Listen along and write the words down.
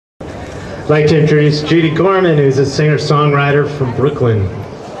like to introduce Judy Gorman, who's a singer-songwriter from Brooklyn.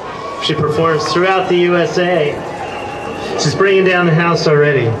 She performs throughout the USA. She's bringing down the house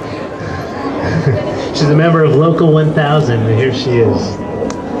already. She's a member of Local 1000, and here she is.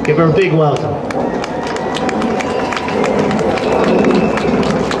 Give her a big welcome.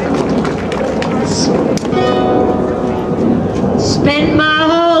 Spent my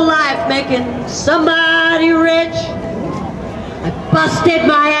whole life making somebody rich. I busted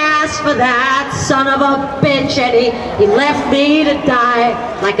my ass for that son of a bitch, and he left me to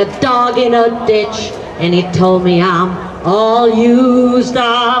die like a dog in a ditch. And he told me I'm all used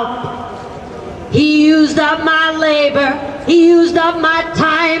up. He used up my labor, he used up my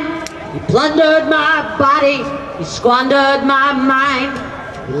time. He plundered my body, he squandered my mind.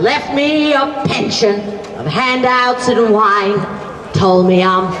 He left me a pension of handouts and wine. Told me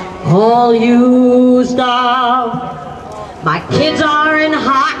I'm all used up. My kids are in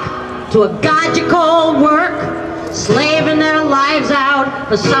hock to a god you call work, slaving their lives out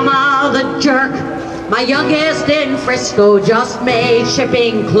for some other jerk. My youngest in Frisco just made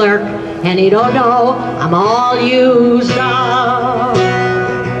shipping clerk, and he don't know I'm all used up.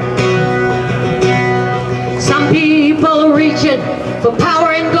 Some people reaching for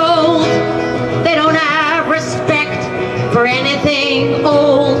power and gold. They don't have respect for anything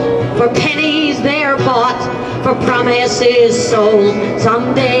old. For pennies they're bought, for promises sold.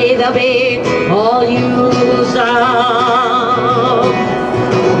 Someday they'll be all used up.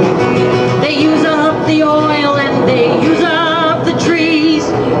 They use up the oil and they use up the trees,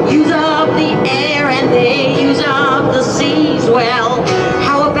 use up the air and they use up the seas. Well,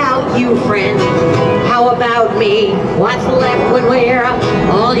 how about you, friend? How about me? What's left when we're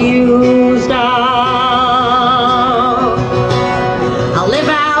all used up? I'll live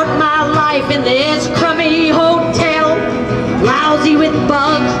out my life in this crummy hotel, lousy with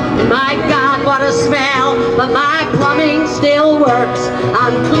bugs, and my God, what a smell. But my plumbing still works,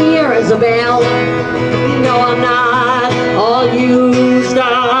 I'm clear as a bell. No, I'm not all used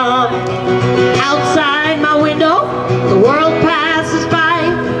up. Outside my window, the world passes by,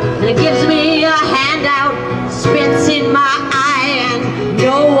 and it gives me a handout, spits in my eye, and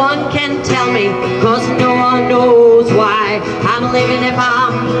no one can tell me, 'cause no one knows why I'm living if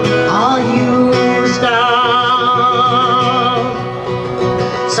I'm all used up.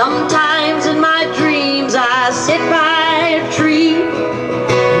 Sometimes in my dreams I sit by a tree.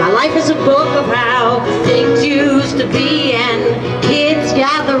 My life is a book of how things used to be, and kids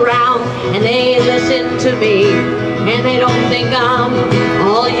gather round and they listen to me, and they don't think I'm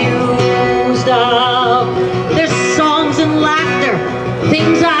all used up. There's songs and laughter,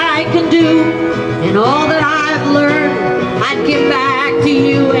 things I can do, and all that I've learned I'd give back to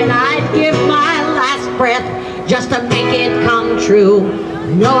you, and I'd give my last breath just to make it come true.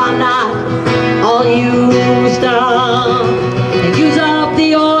 No, I'm not all used up. They use up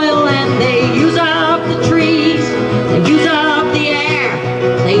the oil and they use up the trees, they use up the air,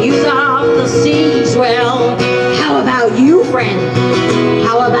 they use up the seas. Well, how about you, friend?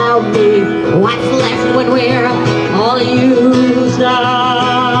 How about me? What's left when we're all used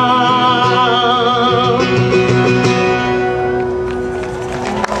up?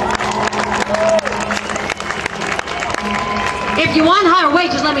 If you want higher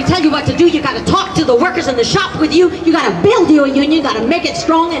wages, let me tell you what to do. You got to talk to the workers in the shop with you. You got to build your union. You got to make it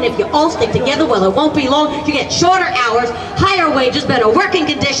strong. And if you all stick together, well, it won't be long. You get shorter hours, higher wages, better working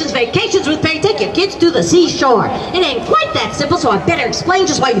conditions, vacations with pay. Take your kids to the seashore. It ain't quite that simple, so I better explain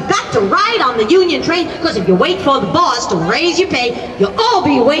just why you got to ride on the union train. Because if you wait for the boss to raise your pay, you'll all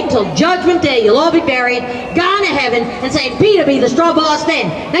be waiting till Judgment Day. You'll all be buried, gone to heaven, and saying, Peter be the straw boss then.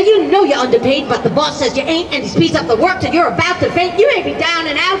 Now, you know you're underpaid, but the boss says you ain't, and he speeds up the work till you're about to faint. You may be down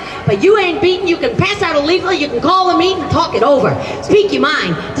and out, but you ain't beaten. You can pass out a leaflet, you can call a meeting, talk it over. Speak your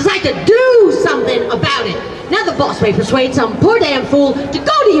mind, decide to do something about it. Now the boss may persuade some poor damn fool to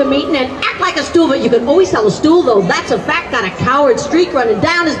go to your meeting and act like a stool, but you can always tell a stool, though that's a fact, got a coward streak running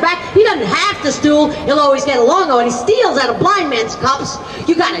down his back. He doesn't have to stool, he'll always get along, though, and he steals out of blind man's cups.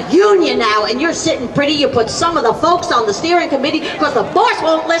 You got a union now, and you're sitting pretty. You put some of the folks on the steering committee, because the boss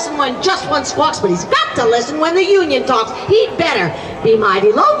won't listen when just one squawks, but he's got to listen when the union talks. He'd better be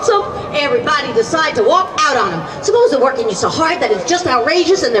mighty lonesome. Everybody decide to walk out on him. Suppose they're working you so hard that it's just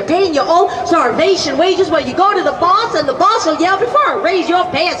outrageous, and they're paying you all starvation wages. Well, you go to the boss, and the boss will yell, before I raise your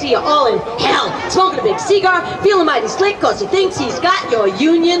pay, I see you all in hell. Smoking a big cigar, feeling mighty slick, because he thinks he's got your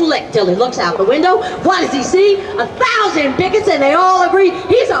union licked. Till he looks out the window, what does he see? 1,000 pickets, and they all agree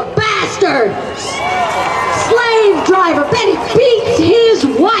he's a bastard. Slave driver, then he beats his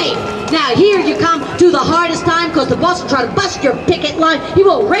wife. Now here you come to the hardest time, because the boss will try to bust your picket line. He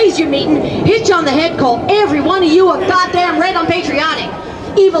will raise your meeting, hit you on the head, call every one of you a goddamn red unpatriotic.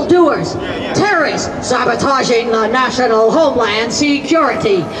 Evildoers, terrorists, sabotaging the national homeland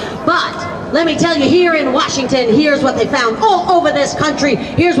security. But let me tell you, here in Washington, here's what they found. All over this country,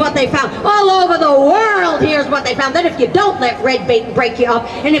 here's what they found. All over the world, here's what they found. That if you don't let red bait break you up,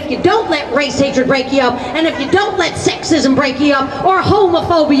 and if you don't let race hatred break you up, and if you don't let sexism break you up, or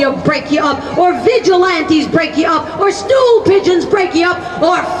homophobia break you up, or vigilantes break you up, or stool pigeons break you up,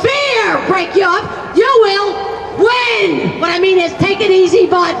 or fear break you up, you will win. What I mean is, take it easy,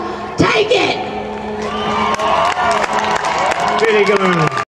 but take it. Judy Gorman.